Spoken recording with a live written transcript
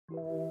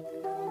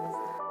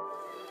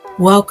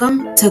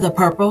Welcome to the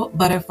Purple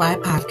Butterfly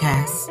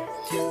Podcast.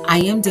 I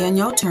am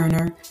Danielle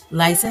Turner,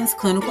 licensed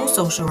clinical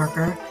social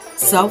worker,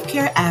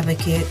 self-care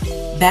advocate,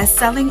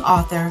 best-selling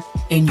author,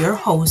 and your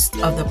host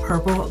of the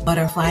Purple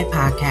Butterfly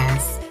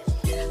Podcast.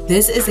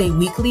 This is a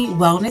weekly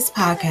wellness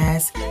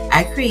podcast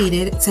I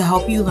created to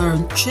help you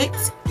learn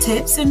tricks,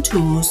 tips, and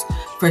tools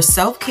for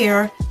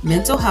self-care,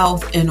 mental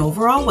health, and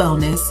overall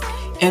wellness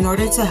in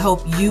order to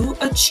help you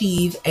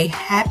achieve a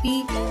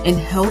happy and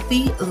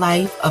healthy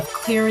life of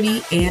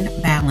clarity and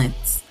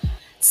balance.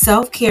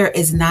 Self-care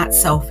is not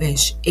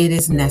selfish, it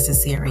is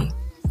necessary.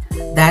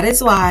 That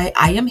is why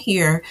I am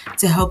here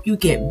to help you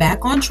get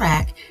back on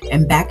track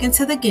and back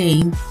into the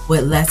game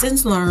with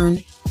lessons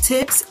learned,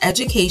 tips,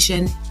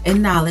 education,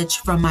 and knowledge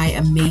from my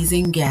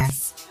amazing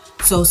guests.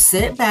 So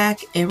sit back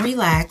and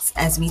relax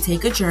as we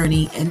take a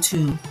journey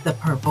into the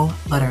Purple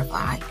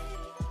Butterfly.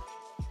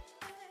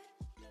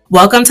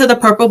 Welcome to the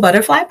Purple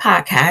Butterfly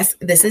Podcast.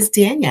 This is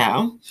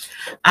Danielle.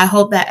 I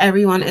hope that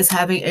everyone is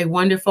having a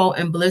wonderful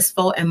and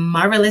blissful and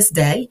marvelous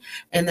day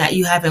and that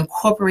you have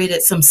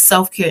incorporated some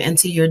self-care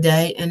into your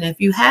day. And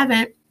if you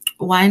haven't,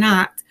 why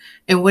not?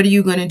 And what are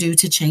you going to do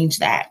to change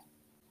that?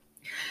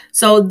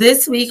 So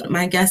this week,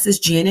 my guest is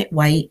Janet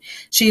White.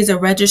 She is a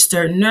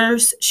registered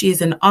nurse. She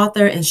is an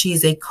author and she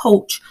is a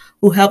coach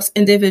who helps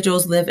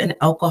individuals live an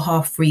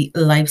alcohol-free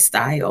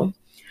lifestyle.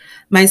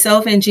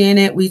 Myself and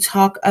Janet, we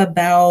talk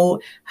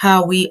about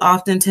how we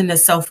often tend to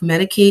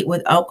self-medicate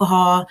with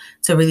alcohol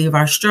to relieve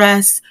our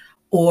stress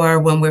or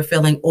when we're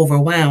feeling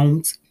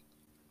overwhelmed.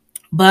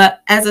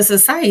 But as a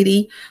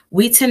society,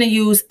 we tend to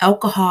use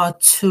alcohol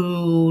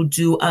to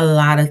do a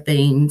lot of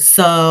things.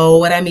 So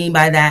what I mean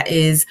by that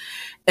is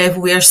if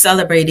we're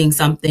celebrating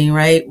something,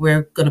 right,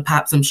 we're going to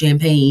pop some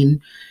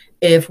champagne.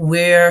 If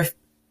we're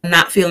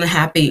not feeling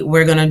happy,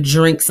 we're going to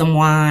drink some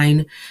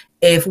wine.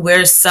 If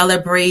we're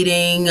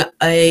celebrating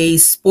a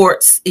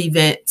sports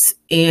event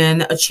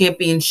and a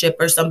championship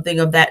or something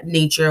of that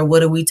nature,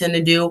 what do we tend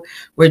to do?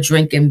 We're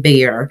drinking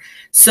beer.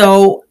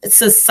 So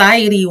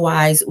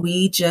society-wise,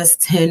 we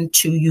just tend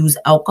to use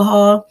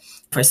alcohol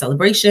for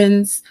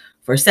celebrations,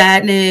 for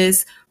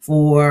sadness,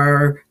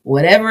 for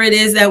whatever it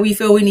is that we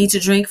feel we need to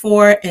drink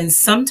for. And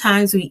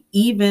sometimes we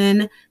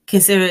even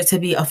consider it to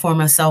be a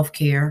form of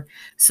self-care.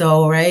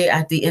 So, right,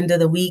 at the end of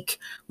the week,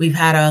 we've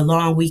had a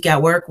long week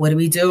at work. What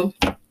do?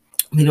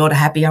 We go to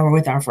happy hour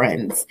with our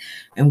friends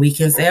and we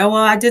can say, oh,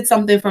 well, I did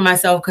something for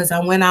myself because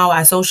I went out,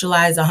 I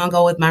socialized, I hung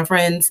out with my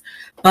friends,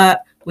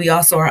 but we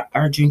also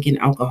are drinking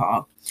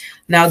alcohol.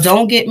 Now,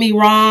 don't get me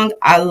wrong.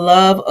 I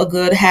love a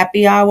good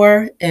happy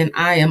hour and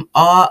I am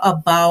all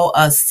about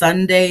a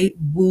Sunday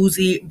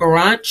boozy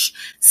brunch.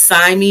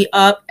 Sign me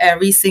up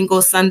every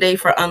single Sunday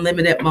for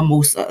unlimited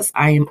mimosas.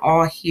 I am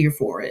all here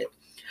for it.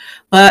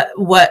 But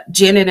what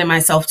Janet and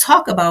myself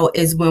talk about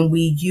is when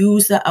we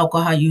use the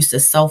alcohol use to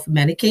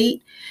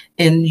self-medicate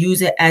and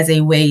use it as a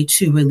way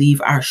to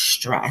relieve our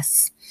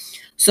stress.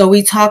 So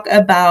we talk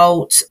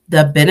about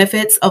the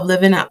benefits of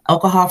living an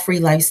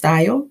alcohol-free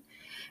lifestyle.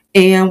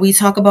 And we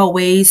talk about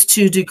ways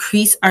to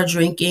decrease our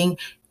drinking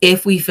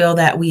if we feel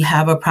that we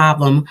have a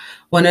problem.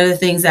 One of the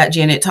things that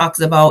Janet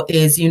talks about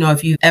is,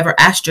 if you've ever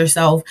asked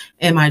yourself,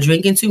 am I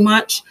drinking too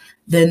much?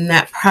 Then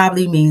that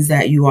probably means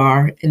that you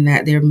are, and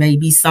that there may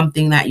be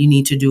something that you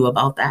need to do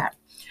about that.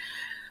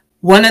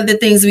 One of the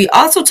things we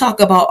also talk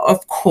about,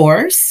 of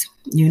course,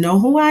 you know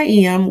who I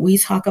am, we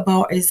talk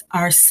about is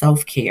our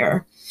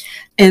self-care.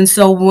 And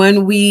so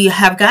when we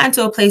have gotten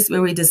to a place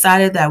where we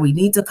decided that we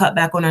need to cut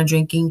back on our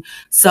drinking,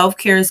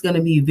 self-care is going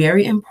to be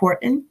very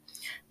important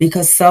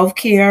because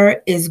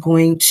self-care is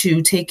going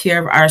to take care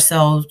of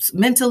ourselves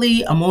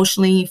mentally,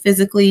 emotionally,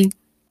 physically,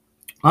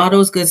 all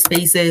those good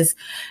spaces,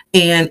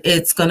 and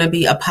it's going to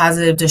be a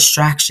positive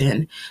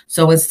distraction.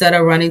 So instead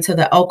of running to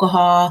the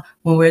alcohol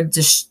when we're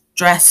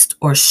distressed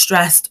or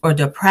stressed or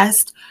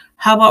depressed,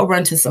 how about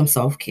run to some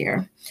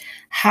self-care?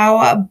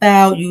 How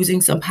about using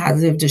some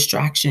positive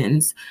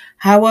distractions?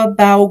 How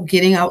about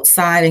getting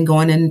outside and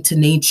going into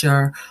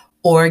nature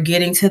or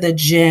getting to the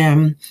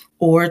gym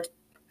or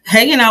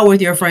hanging out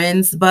with your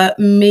friends, but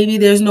maybe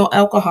there's no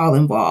alcohol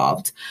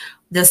involved?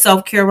 The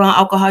self-care around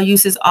alcohol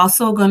use is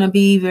also going to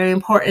be very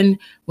important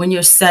when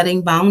you're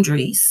setting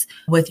boundaries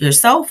with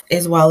yourself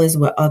as well as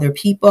with other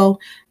people.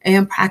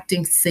 And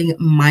practicing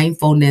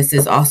mindfulness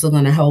is also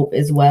going to help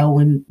as well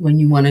when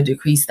you want to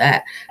decrease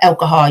that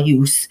alcohol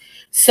use.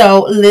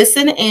 So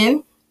listen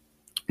in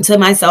to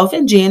myself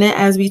and Janet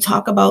as we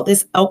talk about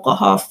this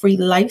alcohol-free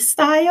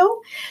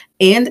lifestyle.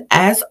 And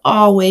as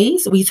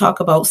always, we talk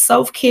about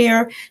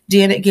self-care.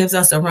 Janet gives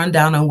us a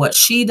rundown on what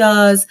she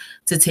does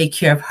to take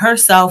care of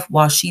herself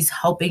while she's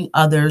helping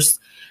others.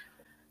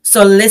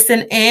 So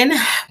listen in,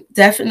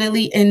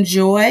 definitely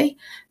enjoy.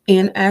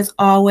 And as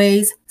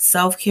always,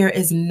 self-care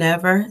is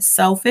never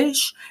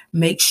selfish.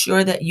 Make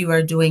sure that you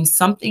are doing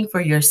something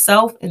for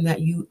yourself and that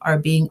you are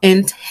being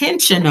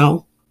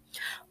intentional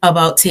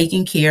about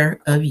taking care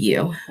of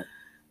you.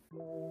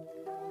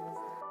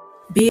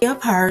 Be a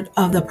part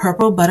of the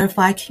Purple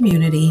Butterfly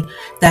community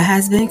that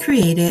has been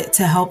created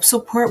to help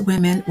support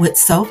women with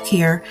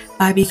self-care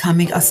by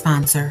becoming a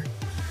sponsor.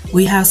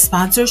 We have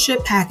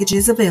sponsorship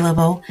packages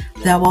available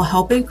that will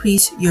help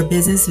increase your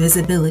business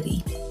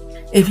visibility.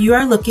 If you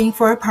are looking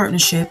for a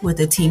partnership with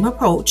a team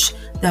approach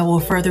that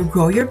will further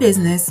grow your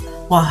business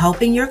while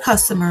helping your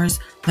customers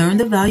learn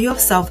the value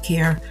of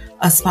self-care,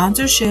 a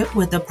sponsorship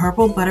with the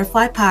Purple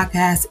Butterfly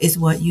podcast is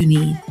what you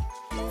need.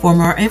 For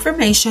more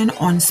information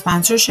on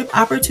sponsorship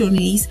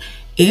opportunities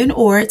and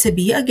or to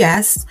be a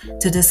guest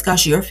to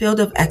discuss your field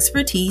of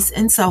expertise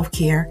in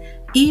self-care,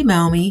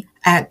 email me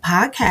at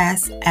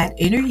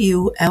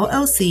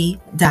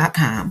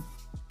podcast@inneryoullc.com.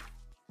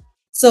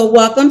 So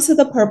welcome to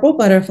the Purple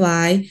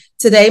Butterfly.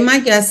 Today, my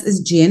guest is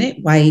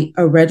Janet White,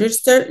 a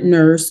registered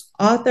nurse,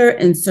 author,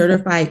 and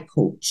certified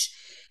coach.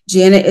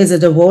 Janet is a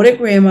devoted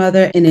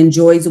grandmother and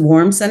enjoys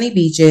warm, sunny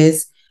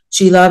beaches.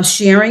 She loves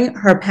sharing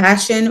her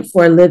passion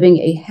for living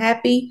a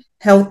happy,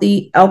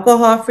 healthy,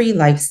 alcohol-free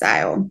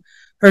lifestyle.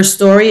 Her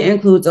story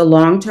includes a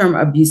long-term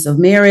abusive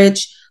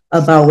marriage,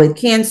 a bout with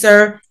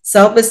cancer,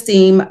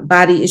 self-esteem,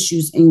 body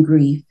issues, and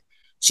grief.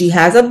 She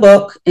has a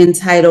book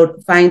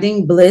entitled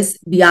Finding Bliss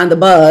Beyond the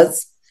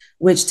Buzz,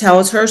 which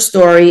tells her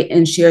story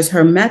and shares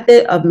her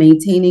method of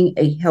maintaining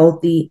a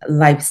healthy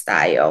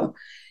lifestyle.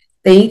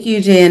 Thank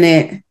you,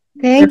 Janet.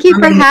 Thank you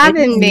for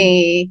having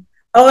me.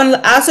 Oh, and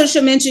I also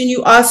should mention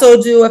you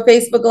also do a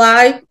Facebook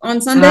Live on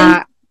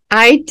Sunday?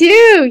 I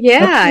do,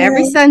 yeah, okay.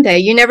 Every Sunday.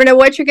 You never know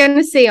what you're going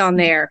to see on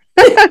there.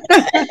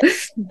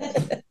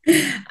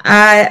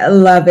 I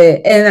love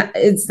it. And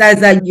it says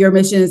that your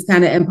mission is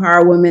kind of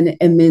empower women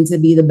and men to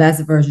be the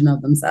best version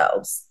of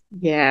themselves.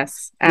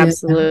 Yes,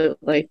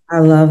 absolutely. Yeah,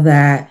 I love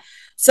that.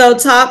 So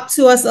talk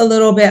to us a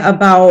little bit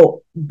about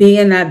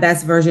being that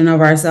best version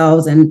of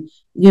ourselves and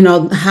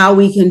how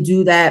we can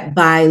do that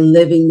by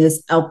living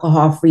this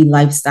alcohol-free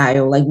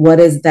lifestyle. Like, what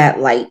is that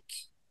like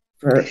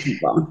for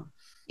people?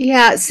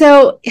 Yeah.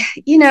 So,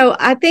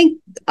 I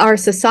think our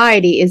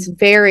society is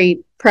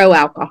very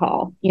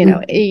pro-alcohol.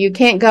 You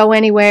can't go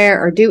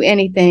anywhere or do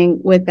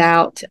anything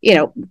without,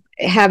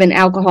 having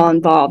alcohol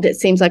involved. It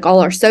seems like all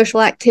our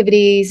social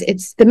activities,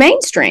 it's the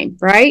mainstream,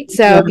 right?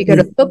 So if you go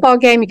to a football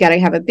game, you got to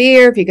have a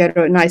beer. If you go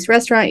to a nice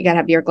restaurant, you got to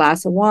have your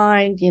glass of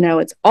wine.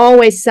 It's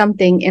always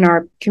something in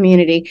our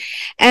community.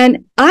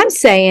 And I'm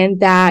saying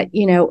that,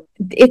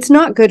 it's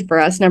not good for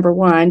us, number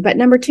one, but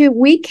number two,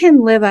 we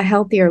can live a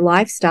healthier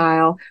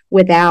lifestyle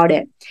without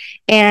it.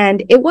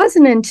 And it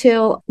wasn't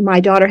until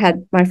my daughter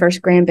had my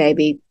first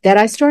grandbaby that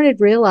I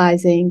started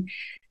realizing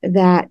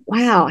that,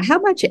 wow, how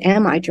much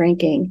am I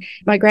drinking?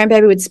 My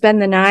grandbaby would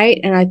spend the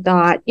night. And I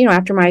thought,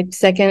 after my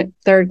second,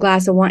 third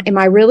glass of wine, am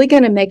I really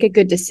going to make a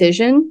good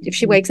decision? If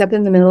she wakes up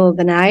in the middle of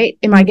the night,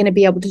 am I going to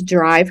be able to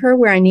drive her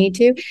where I need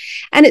to?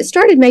 And it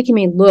started making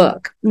me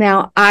look.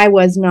 Now, I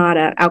was not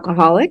an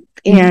alcoholic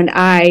and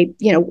I,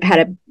 had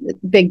a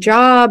big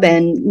job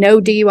and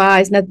no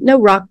DUIs, no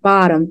rock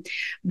bottom,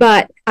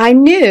 but I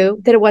knew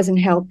that it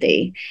wasn't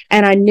healthy.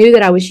 And I knew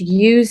that I was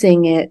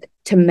using it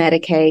to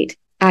medicate.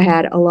 I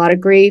had a lot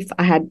of grief.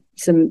 I had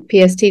some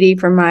PTSD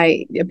from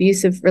my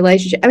abusive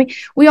relationship. I mean,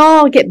 we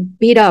all get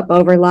beat up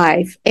over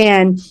life.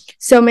 And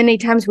so many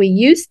times we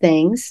use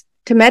things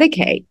to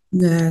medicate.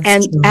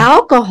 And true.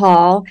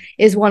 Alcohol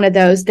is one of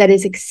those that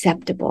is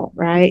acceptable,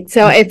 right?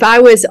 So if I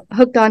was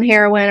hooked on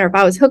heroin or if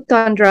I was hooked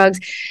on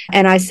drugs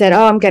and I said,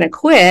 oh, I'm going to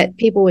quit,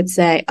 people would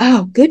say,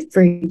 oh, good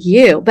for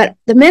you. But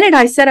the minute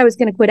I said I was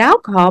going to quit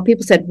alcohol,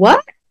 people said,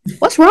 what?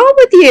 What's wrong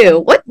with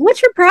you?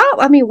 What's your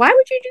problem? I mean, why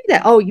would you do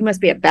that? Oh, you must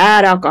be a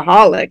bad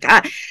alcoholic.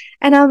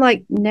 And I'm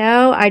like,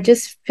 no, I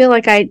just feel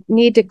like I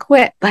need to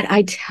quit. But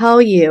I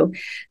tell you,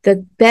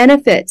 the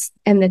benefits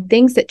and the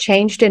things that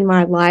changed in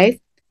my life,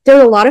 there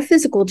were a lot of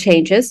physical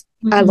changes.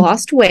 Mm-hmm. I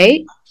lost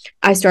weight.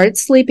 I started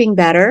sleeping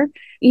better.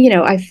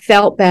 I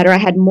felt better. I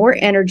had more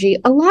energy,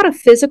 a lot of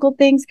physical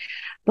things.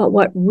 But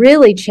what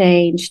really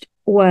changed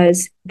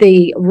was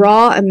the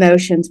raw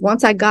emotions.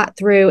 Once I got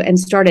through and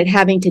started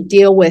having to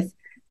deal with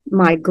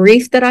my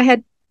grief that I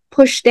had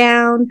pushed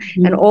down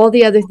and all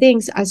the other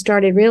things, I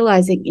started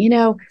realizing,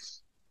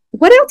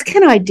 what else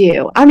can I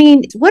do? I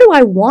mean, what do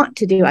I want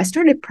to do? I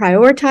started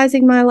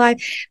prioritizing my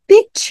life,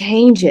 big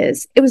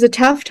changes. It was a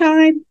tough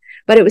time,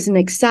 but it was an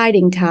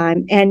exciting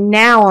time. And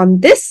now on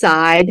this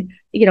side,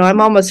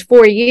 I'm almost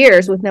 4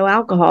 years with no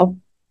alcohol.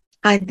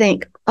 I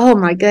think, oh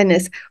my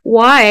goodness,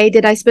 why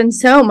did I spend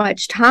so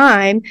much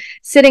time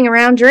sitting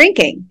around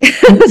drinking?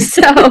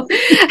 So,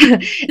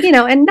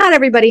 and not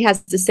everybody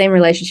has the same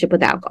relationship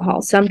with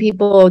alcohol. Some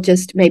people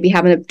just maybe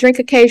having a drink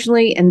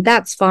occasionally, and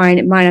that's fine.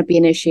 It might not be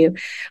an issue.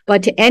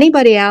 But to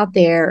anybody out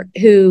there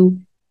who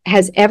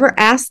has ever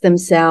asked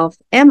themselves,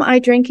 am I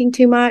drinking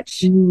too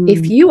much?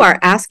 If you are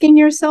asking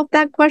yourself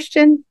that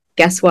question,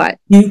 guess what?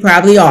 You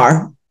probably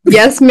are.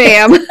 Yes,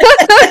 ma'am.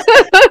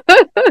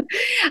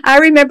 I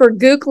remember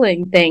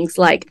Googling things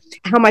like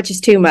how much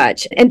is too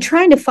much and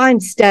trying to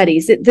find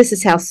studies. This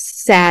is how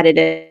sad it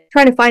is.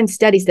 Trying to find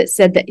studies that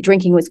said that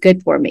drinking was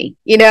good for me,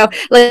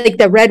 like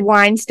the red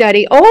wine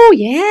study. Oh,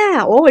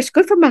 yeah. Oh, it's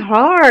good for my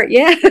heart.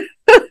 Yeah.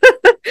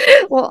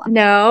 Well,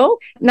 no,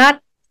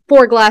 not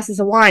 4 glasses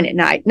of wine at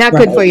night. Not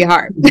good for your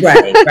heart.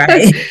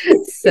 Right.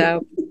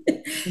 So,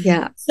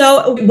 yeah.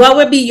 So, what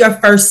would be your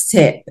first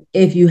tip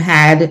if you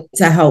had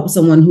to help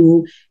someone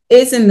who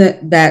is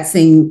in that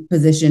same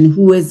position,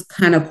 who is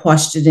kind of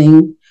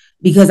questioning?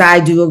 Because I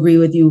do agree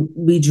with you.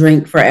 We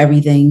drink for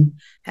everything,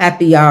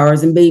 happy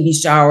hours and baby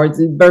showers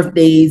and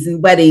birthdays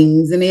and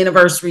weddings and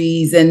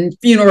anniversaries and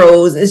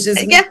funerals. It's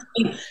just,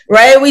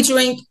 right? We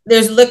drink,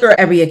 there's liquor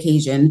every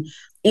occasion.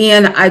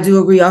 And I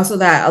do agree also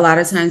that a lot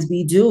of times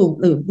we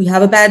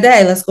have a bad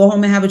day. Let's go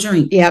home and have a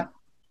drink. Yep.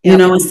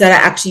 Instead of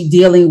actually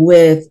dealing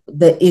with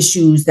the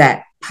issues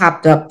that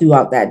popped up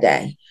throughout that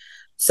day.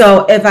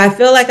 So if I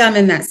feel like I'm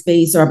in that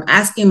space or I'm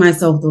asking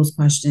myself those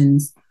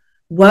questions,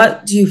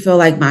 what do you feel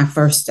like my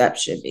first step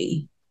should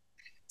be?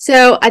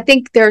 So I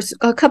think there's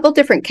a couple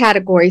different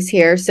categories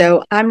here.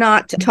 So I'm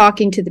not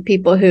talking to the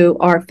people who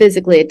are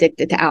physically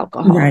addicted to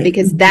alcohol, right,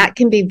 because that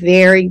can be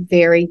very,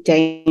 very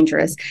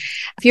dangerous.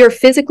 If you're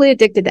physically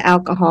addicted to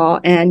alcohol,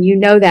 and you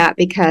know that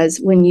because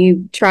when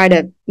you try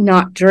to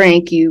not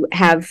drink, you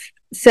have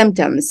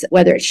symptoms,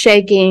 whether it's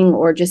shaking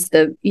or just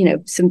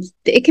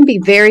it can be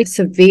very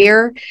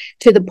severe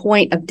to the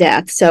point of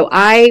death. So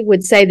I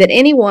would say that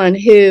anyone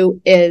who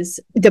is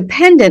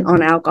dependent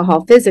on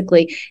alcohol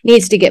physically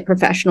needs to get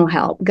professional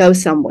help, go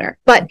somewhere.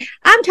 But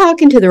I'm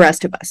talking to the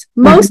rest of us.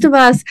 Most of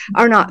us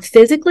are not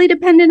physically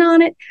dependent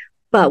on it,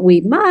 but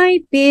we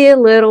might be a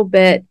little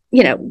bit,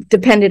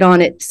 dependent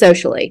on it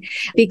socially,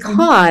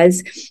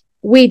 because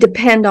we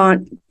depend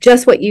on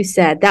just what you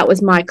said. That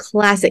was my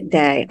classic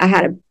day. I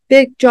had a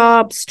big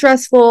job,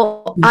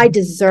 stressful. I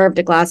deserved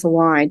a glass of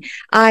wine.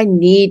 I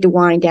need to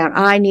wind down.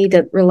 I need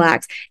to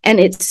relax. And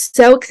it's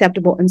so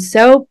acceptable and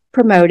so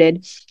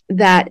promoted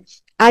that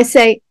I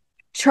say,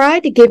 try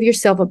to give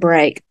yourself a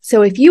break.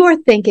 So if you are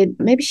thinking,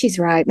 maybe she's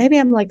right, maybe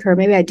I'm like her,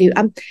 maybe I do,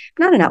 I'm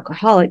not an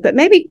alcoholic, but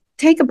maybe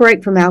take a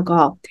break from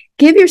alcohol.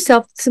 Give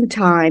yourself some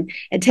time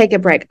and take a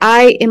break.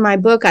 In my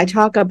book, I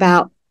talk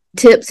about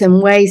tips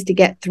and ways to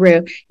get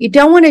through. You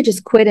don't want to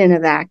just quit in a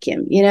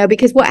vacuum,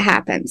 because what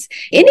happens?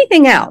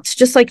 Anything else,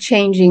 just like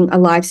changing a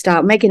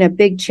lifestyle, making a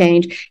big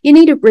change, you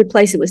need to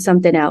replace it with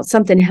something else,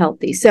 something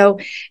healthy. So,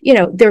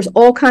 there's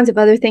all kinds of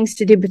other things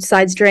to do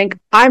besides drink.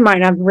 I might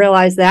not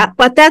realize that,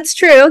 but that's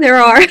true. There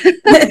are.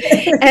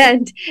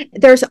 And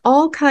there's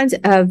all kinds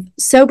of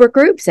sober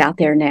groups out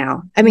there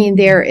now. I mean,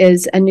 there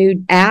is a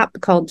new app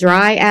called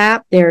Dry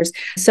App. There's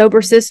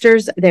Sober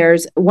Sisters.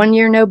 There's 1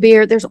 Year No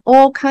Beer. There's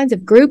all kinds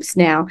of groups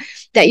now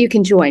that you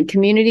can join,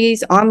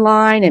 communities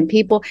online and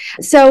people.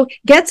 So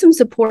get some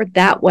support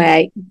that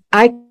way.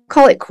 I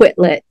call it Quit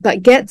Lit,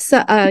 but get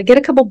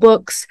a couple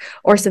books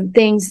or some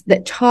things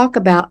that talk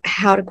about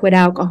how to quit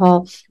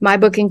alcohol. My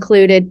book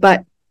included,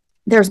 but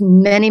there's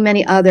many,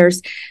 many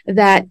others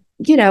that,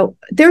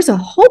 there's a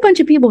whole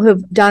bunch of people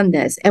who've done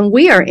this, and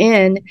we are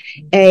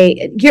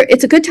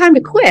it's a good time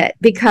to quit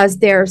because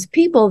there's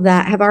people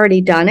that have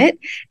already done it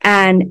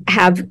and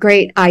have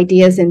great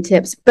ideas and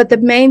tips. But the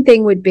main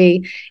thing would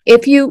be,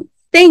 if you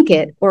think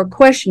it or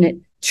question it,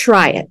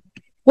 try it.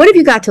 What have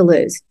you got to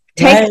lose?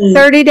 Take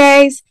 30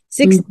 days,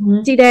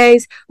 60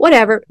 days,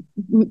 whatever.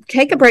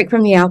 Take a break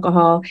from the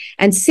alcohol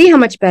and see how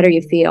much better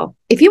you feel.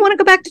 If you want to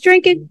go back to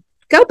drinking,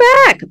 go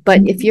back.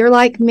 But if you're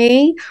like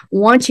me,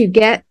 once you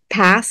get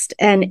past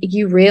and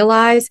you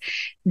realize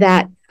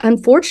that,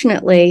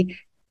 unfortunately,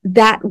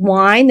 that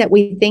wine that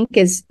we think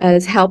is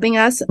helping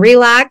us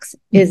relax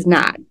is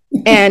not.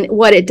 And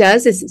what it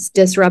does is it's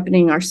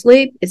disrupting our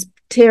sleep, it's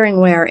tearing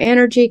away our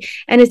energy,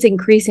 and it's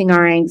increasing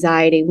our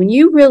anxiety. When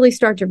you really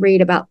start to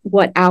read about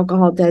what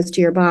alcohol does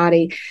to your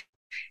body,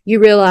 you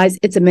realize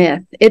it's a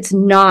myth. It's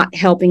not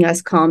helping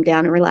us calm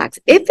down and relax.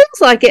 It feels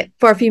like it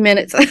for a few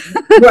minutes.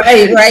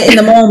 right in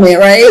the moment,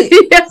 right?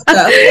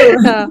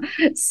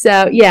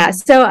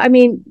 So I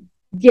mean,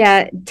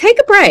 take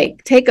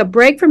a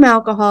break from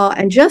alcohol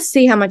and just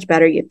see how much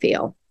better you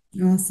feel.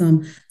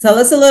 Awesome. Tell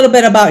us a little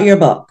bit about your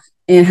book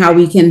and how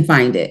we can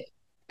find it.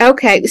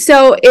 Okay,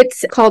 so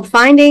it's called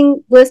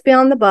Finding Bliss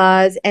Beyond the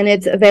Buzz, and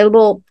it's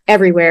available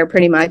everywhere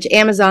pretty much.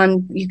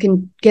 Amazon, you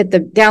can get the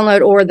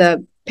download or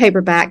the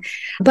paperback,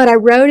 but I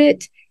wrote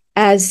it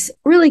as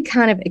really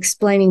kind of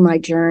explaining my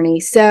journey.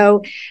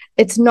 So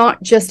it's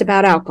not just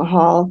about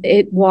alcohol.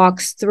 It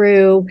walks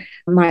through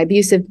my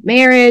abusive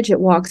marriage. It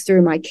walks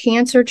through my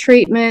cancer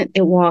treatment.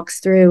 It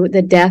walks through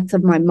the death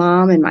of my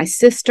mom and my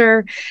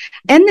sister,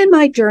 and then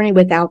my journey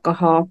with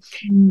alcohol.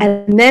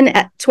 And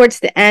then towards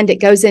the end, it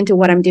goes into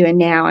what I'm doing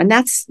now. And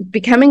that's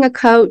becoming a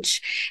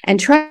coach and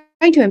trying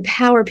to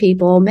empower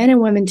people, men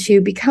and women,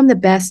 to become the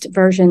best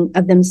version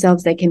of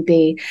themselves they can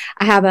be.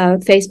 I have a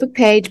Facebook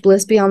page,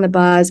 Bliss Beyond the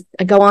Buzz.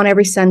 I go on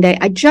every Sunday.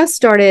 I just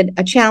started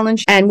a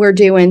challenge, and we're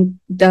doing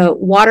the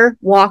water,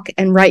 walk,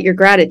 and write your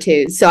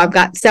gratitude. So I've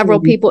got several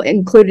people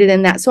included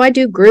in that. So I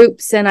do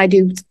groups and I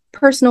do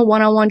personal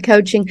one-on-one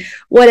coaching,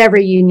 whatever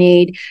you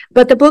need.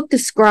 But the book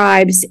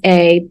describes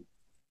a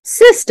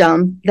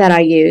system that I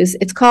use.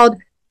 It's called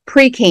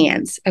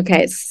pecans.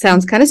 Okay, it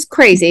sounds kind of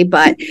crazy,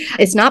 but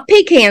it's not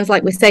pecans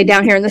like we say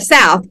down here in the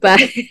South.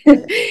 But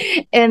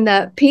and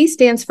the P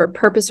stands for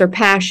purpose or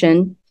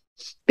passion,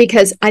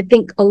 because I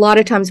think a lot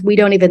of times we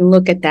don't even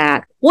look at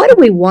that. What do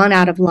we want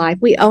out of life?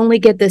 We only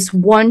get this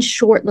one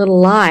short little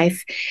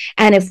life.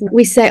 And if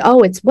we say,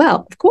 oh, it's,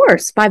 well, of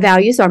course, my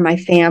values are my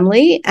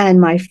family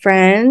and my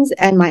friends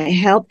and my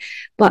health,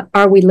 but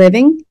are we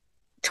living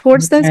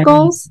towards those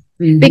goals?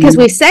 Mm-hmm. Because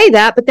we say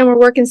that, but then we're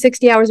working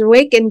 60 hours a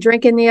week and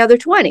drinking the other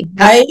 20.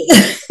 Right.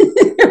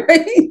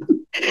 Right.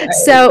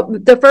 So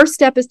the first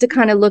step is to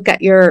kind of look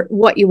at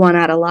what you want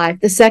out of life.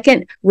 The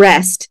second,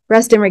 rest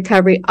and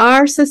recovery.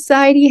 Our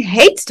society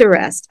hates to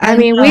rest. I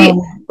mean,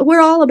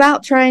 we're all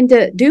about trying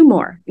to do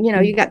more. You know,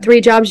 you got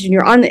 3 jobs and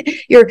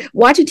you're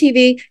watching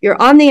TV,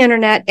 you're on the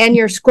internet, and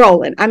you're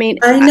scrolling. I mean,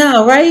 I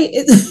know, right?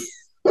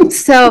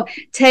 So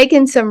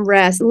taking some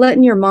rest,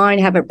 letting your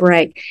mind have a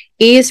break.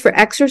 E is for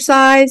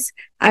exercise.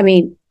 I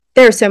mean,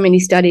 there are so many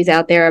studies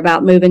out there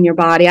about moving your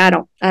body. I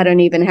don't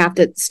even have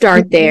to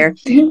start there.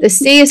 The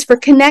C is for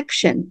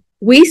connection.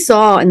 We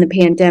saw in the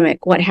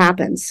pandemic what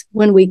happens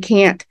when we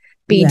can't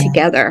be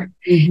together.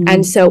 Mm-hmm.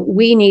 And so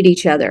we need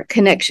each other.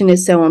 Connection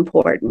is so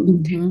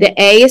important. Mm-hmm.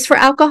 The A is for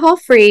alcohol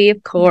free,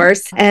 of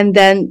course. And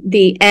then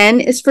the N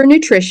is for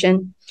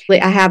nutrition.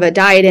 I have a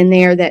diet in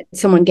there that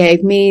someone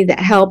gave me that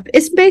helped.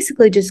 It's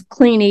basically just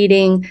clean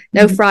eating,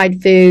 no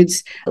fried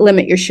foods,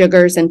 limit your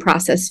sugars and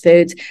processed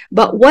foods.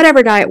 But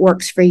whatever diet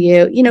works for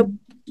you, you know,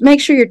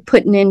 make sure you're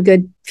putting in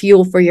good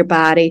fuel for your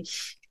body.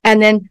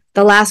 And then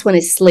the last one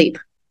is sleep.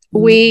 Mm-hmm.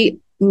 We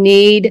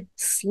need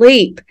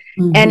sleep.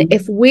 Mm-hmm. And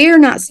if we're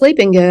not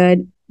sleeping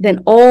good,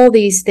 then all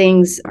these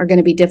things are going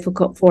to be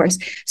difficult for us.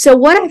 So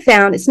what I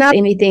found, it's not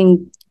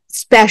anything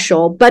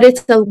special, but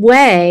it's a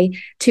way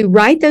to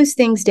write those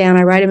things down.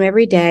 I write them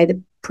every day, the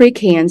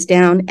precans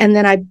down, and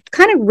then I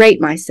kind of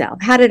rate myself.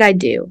 How did I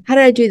do? How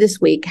did I do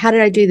this week? How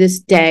did I do this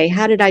day?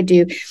 How did I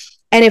do?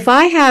 And if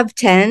I have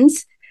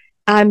 10s,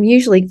 I'm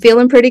usually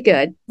feeling pretty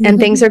good and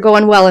things are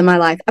going well in my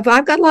life. If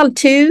I've got a lot of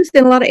 2s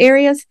in a lot of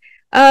areas,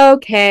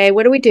 okay,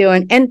 what are we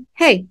doing? And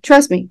hey,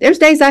 trust me, there's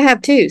days I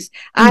have 2s.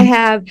 I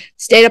have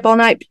stayed up all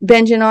night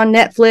binging on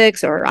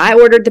Netflix, or I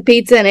ordered the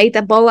pizza and ate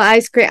that bowl of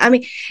ice cream. I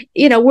mean,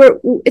 you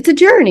know, it's a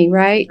journey,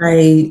 right?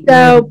 Right.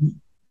 So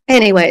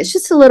anyway, it's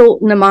just a little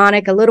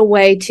mnemonic, a little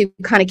way to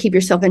kind of keep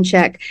yourself in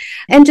check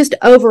and just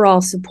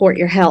overall support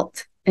your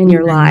health in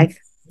your life.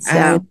 So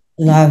I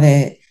love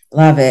it.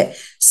 Love it.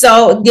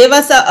 So give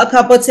us a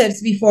couple of tips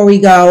before we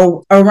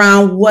go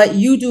around what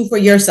you do for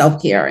your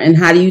self-care and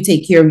how do you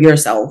take care of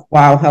yourself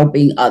while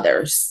helping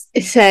others?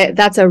 So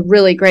that's a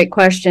really great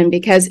question,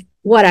 because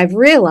what I've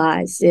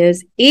realized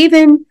is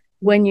even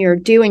when you're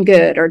doing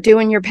good or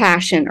doing your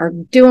passion or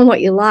doing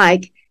what you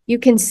like, you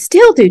can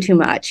still do too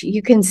much.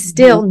 You can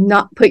still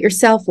not put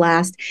yourself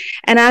last.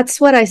 And that's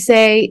what I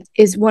say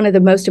is one of the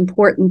most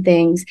important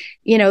things.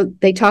 You know,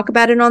 they talk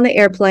about it on the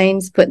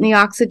airplanes, putting the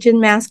oxygen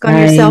mask on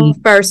yourself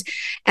first.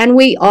 And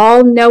we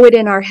all know it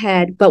in our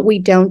head, but we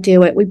don't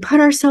do it. We put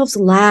ourselves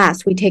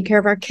last. We take care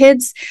of our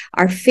kids,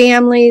 our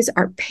families,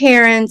 our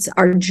parents,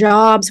 our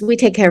jobs. We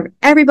take care of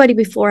everybody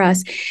before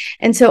us.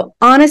 And so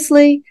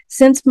honestly,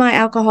 since my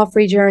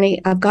alcohol-free journey,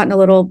 I've gotten a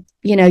little,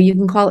 you know, you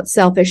can call it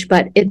selfish,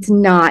 but it's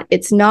not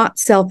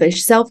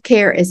selfish.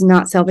 Self-care is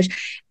not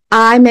selfish.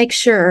 I make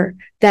sure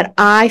that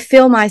I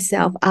fill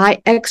myself,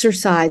 I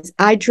exercise,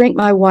 I drink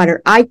my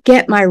water, I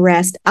get my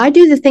rest. I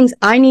do the things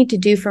I need to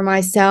do for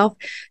myself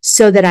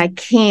so that I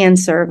can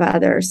serve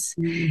others.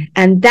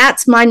 And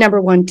that's my number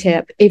one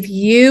tip. If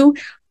you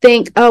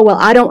think, oh, well,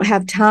 I don't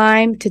have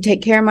time to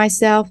take care of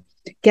myself,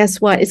 guess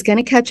what? It's going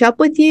to catch up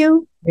with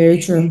you.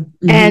 Very true.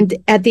 And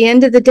at the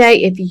end of the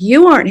day, if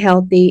you aren't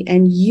healthy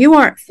and you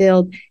aren't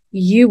filled,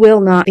 you will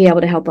not be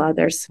able to help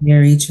others.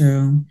 Very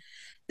true.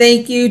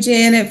 Thank you,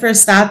 Janet, for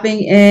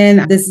stopping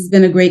in. This has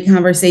been a great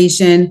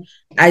conversation.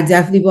 I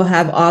definitely will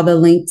have all the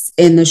links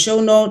in the show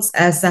notes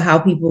as to how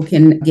people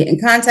can get in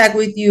contact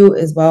with you,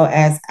 as well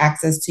as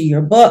access to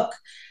your book.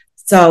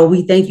 So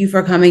we thank you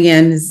for coming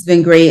in. This has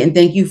been great. And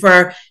thank you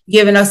for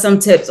giving us some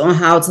tips on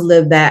how to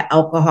live that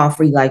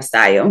alcohol-free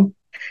lifestyle.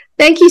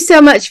 Thank you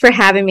so much for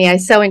having me. I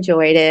so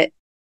enjoyed it.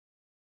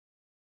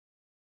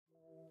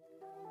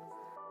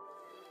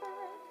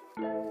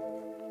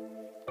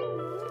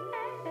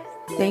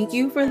 Thank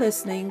you for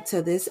listening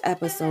to this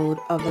episode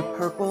of the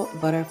Purple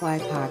Butterfly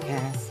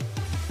Podcast.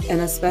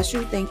 And a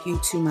special thank you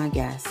to my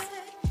guests.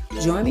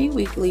 Join me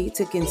weekly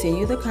to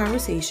continue the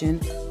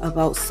conversation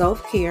about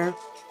self-care,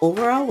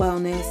 overall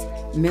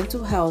wellness,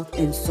 mental health,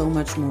 and so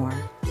much more.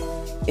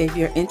 If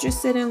you're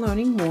interested in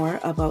learning more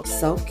about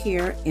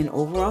self-care and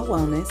overall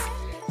wellness,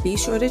 be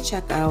sure to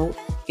check out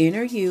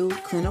Inner You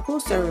Clinical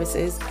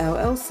Services,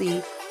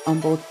 LLC on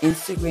both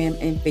Instagram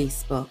and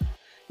Facebook,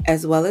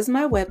 as well as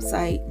my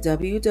website,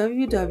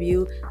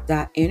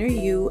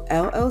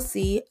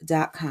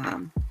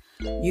 www.innerullc.com.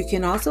 You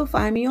can also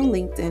find me on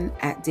LinkedIn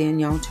at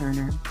Danielle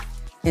Turner.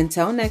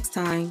 Until next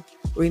time,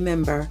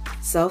 remember,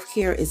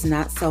 self-care is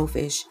not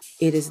selfish,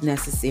 it is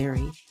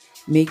necessary.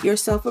 Make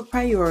yourself a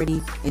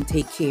priority and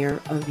take care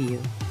of you.